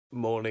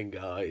Morning,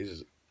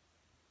 guys.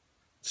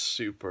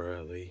 Super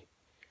early.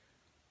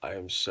 I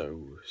am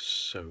so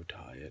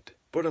tired.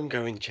 But I'm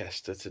going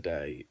Chester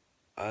today,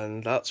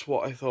 and that's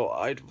what I thought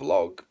I'd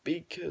vlog,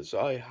 because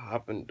I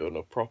haven't done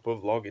a proper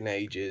vlog in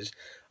ages.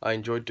 I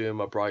enjoyed doing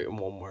my Brighton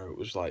one where it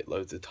was like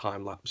loads of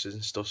time lapses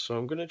and stuff, so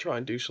I'm going to try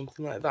and do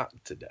something like that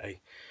today.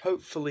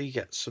 Hopefully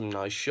get some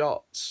nice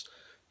shots,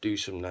 do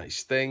some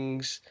nice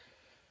things.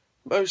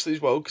 Mostly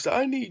as well because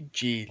I need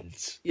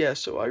jeans. Yeah,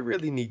 so I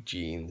really need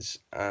jeans,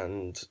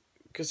 and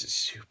because it's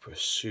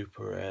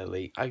super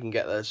early, I can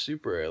get there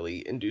super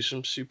early and do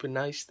some super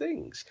nice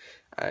things.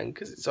 And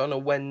because it's on a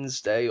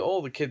Wednesday,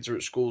 all the kids are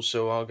at school,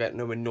 so I'll get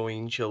no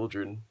annoying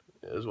children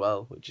as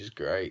well, which is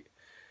great.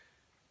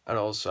 And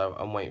also,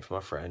 I'm waiting for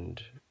my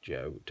friend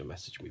Joe to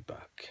message me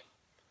back.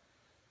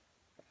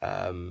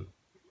 I'm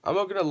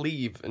not going to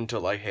leave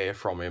until I hear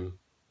from him.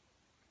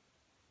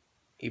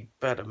 He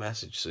better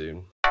message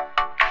soon.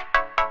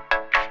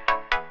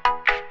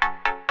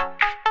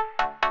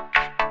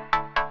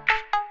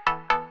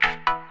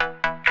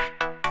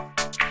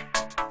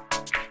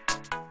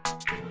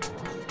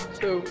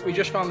 So we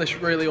just found this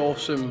really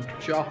awesome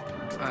shop,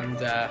 and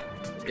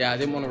yeah, I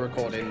didn't want to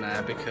record in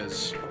there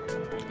because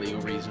legal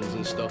reasons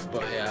and stuff,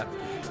 but yeah,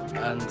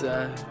 and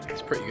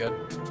it's pretty good.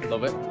 I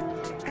love it,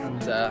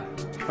 and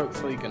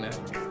hopefully gonna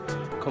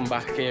come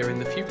back here in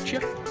the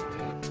future.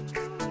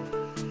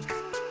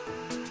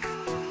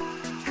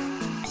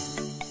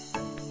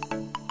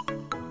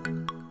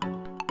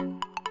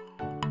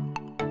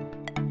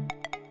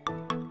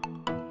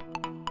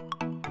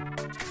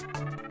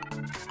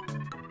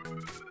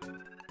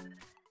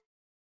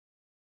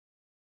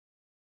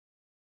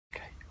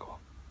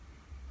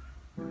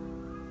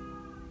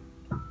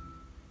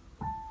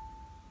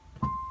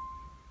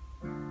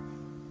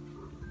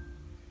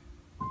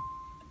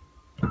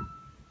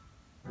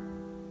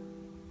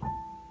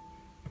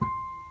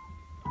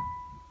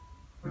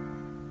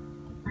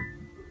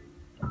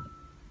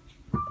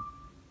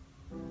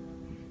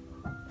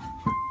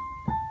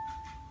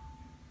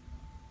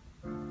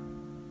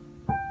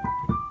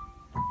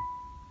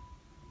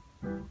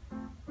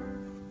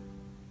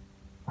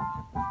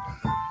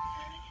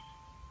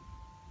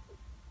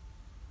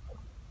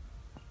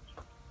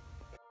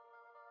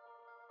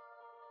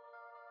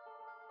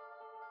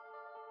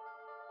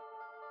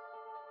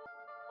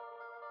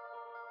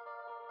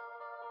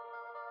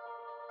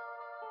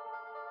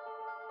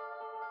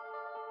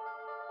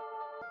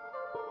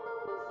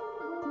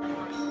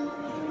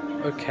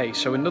 Okay,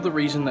 so another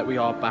reason that we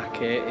are back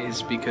here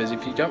is because,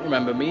 if you don't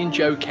remember, me and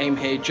Joe came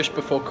here just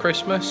before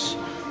Christmas,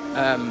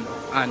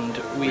 and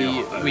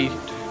we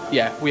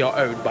are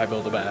owed by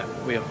Build-A-Bear.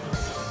 We are,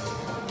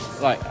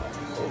 like,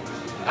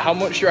 how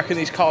much do you reckon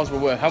these cars were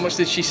worth? How much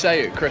did she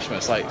say at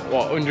Christmas? Like,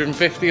 what,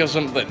 150 or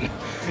something?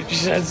 She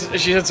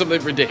said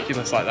something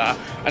ridiculous like that.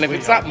 And if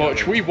it's that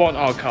much, we want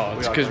our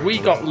cars, because we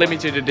got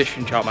limited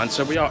edition, Charman,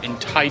 so we are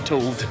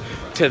entitled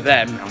to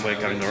them. And we're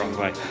going the wrong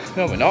way.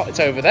 No, we're not. It's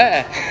over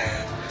there.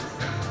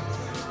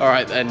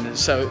 Alright then,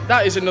 so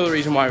that is another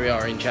reason why we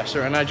are in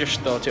Chester, and I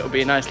just thought it would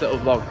be a nice little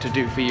vlog to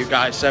do for you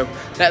guys, so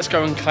let's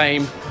go and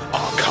claim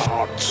our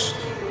cards.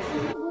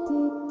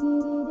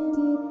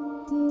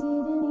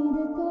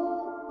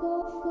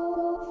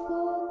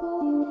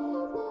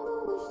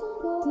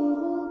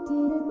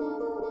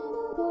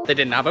 They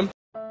didn't have them.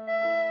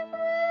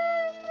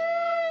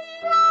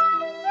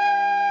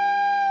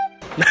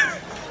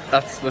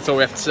 That's all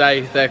we have to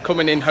say. They're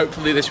coming in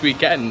hopefully this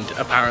weekend,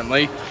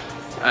 apparently.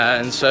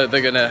 And so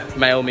they're gonna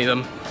mail me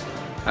them,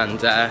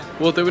 and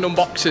we'll do an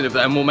unboxing of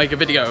them. We'll make a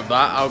video of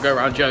that. I'll go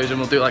around Joe's and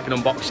we'll do like an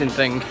unboxing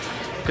thing,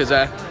 because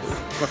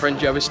my friend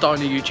Joe is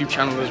starting a YouTube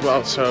channel as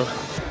well, so,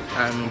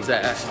 and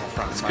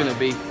it's gonna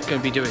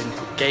be doing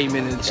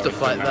gaming and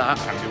stuff like that.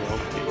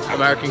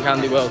 American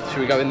Candy World.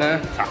 Should we go in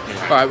there?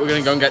 Alright, we're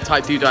gonna go and get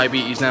type 2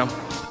 diabetes now.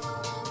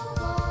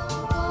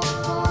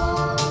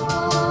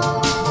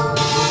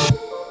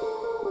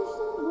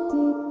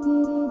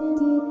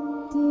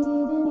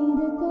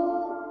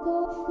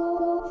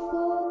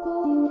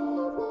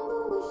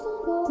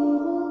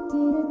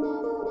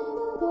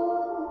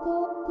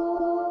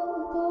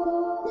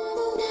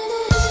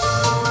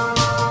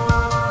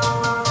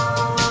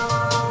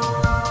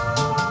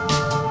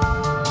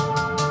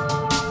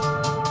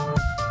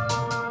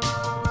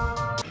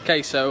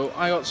 Okay, so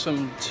I got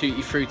some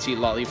Tutti Frutti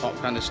lollipop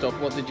kind of stuff.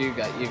 What did you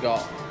get? You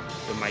got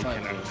The Mike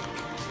and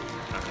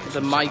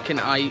the Mike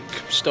and Ike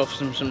stuff,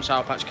 some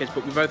Sour Patch Kids,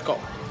 but we both got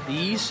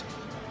these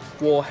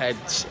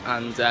Warheads,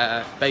 and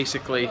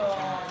basically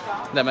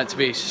they're meant to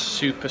be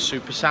super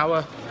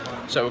sour,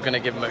 so we're going to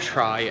give them a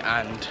try,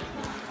 and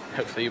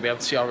hopefully you'll be able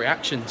to see our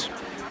reactions.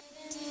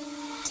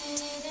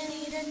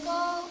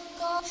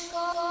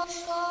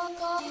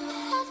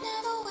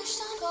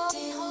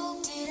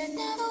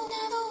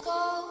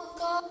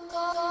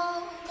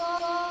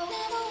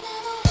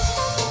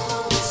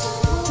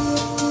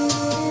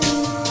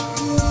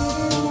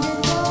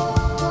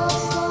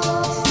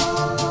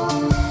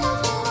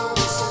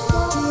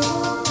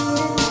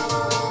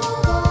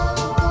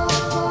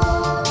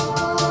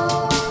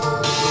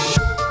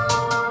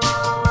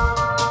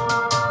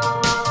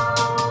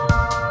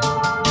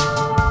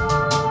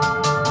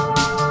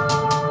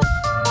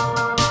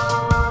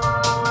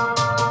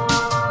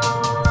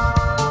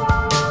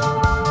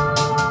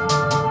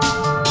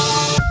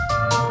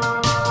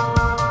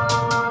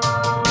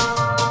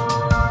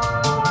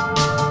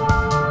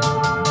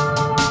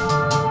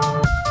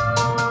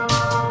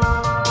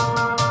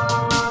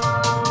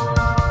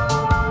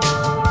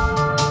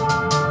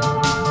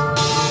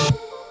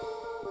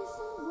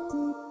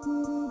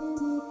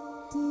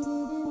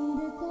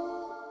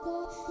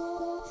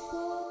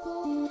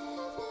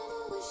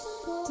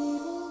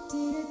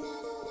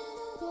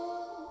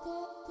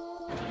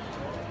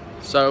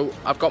 So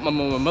I've got my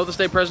mum a Mother's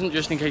Day present,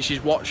 just in case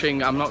she's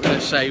watching. I'm not going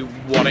to say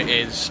what it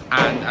is,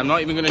 and I'm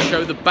not even going to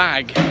show the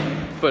bag,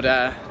 but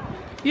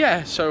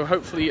yeah, so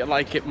hopefully you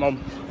like it,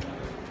 Mum.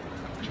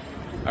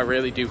 I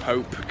really do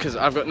hope, because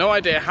I've got no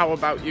idea how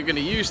about you're going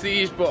to use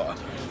these, but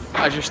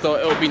I just thought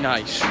it would be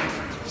nice.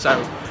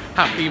 So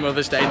happy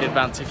Mother's Day in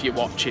advance if you're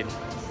watching.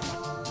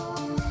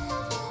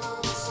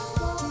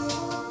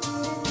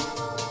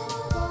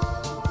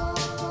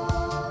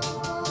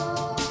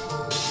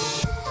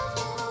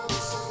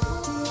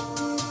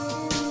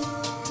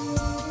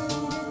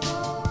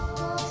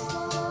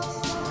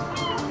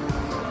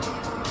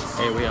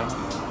 Here we are.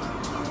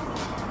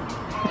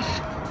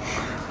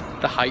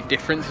 The height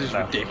difference is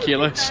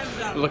ridiculous.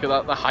 Look at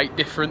that, the height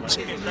difference.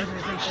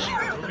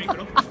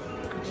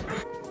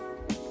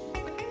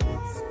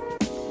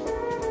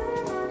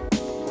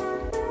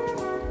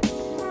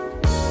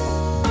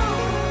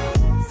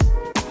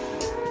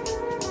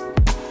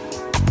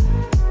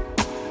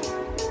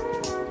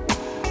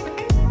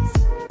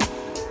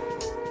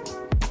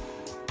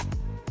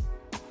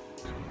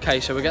 Okay,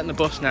 so we're getting the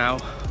bus now.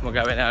 We're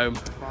going home.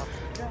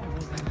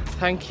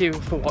 Thank you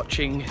for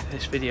watching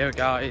this video,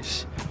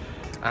 guys.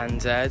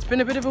 And it's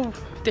been a bit of a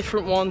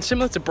different one,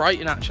 similar to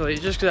Brighton actually,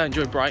 just because I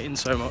enjoy Brighton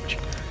so much.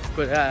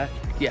 But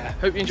yeah,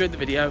 hope you enjoyed the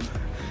video.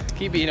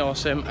 Keep being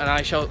awesome, and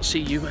I shall see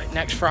you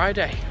next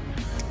Friday.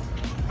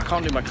 I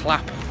can't do my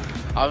clap.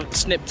 I'll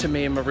snip to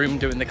me in my room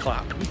doing the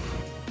clap.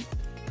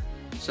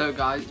 So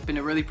guys, it's been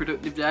a really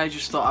productive day. I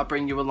just thought I'd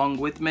bring you along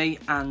with me,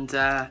 and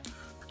I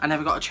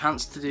never got a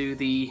chance to do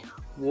the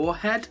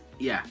warhead.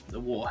 Yeah,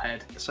 the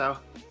warhead. So,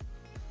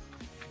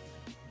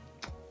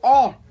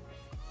 oh!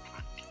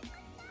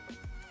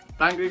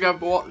 Thank you again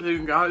for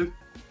watching, guys.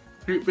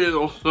 Keep being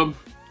awesome.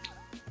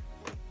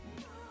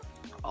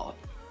 Oh.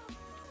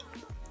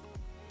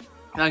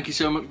 Thank you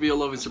so much for your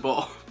love and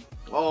support.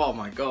 Oh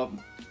my god.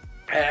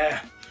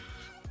 And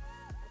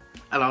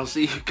I'll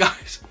see you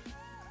guys.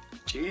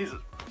 Jesus.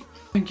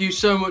 Thank you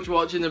so much for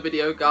watching the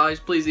video, guys.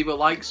 Please leave a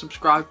like,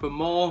 subscribe for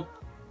more.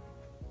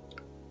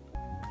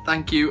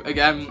 Thank you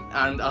again,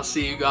 and I'll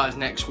see you guys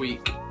next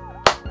week.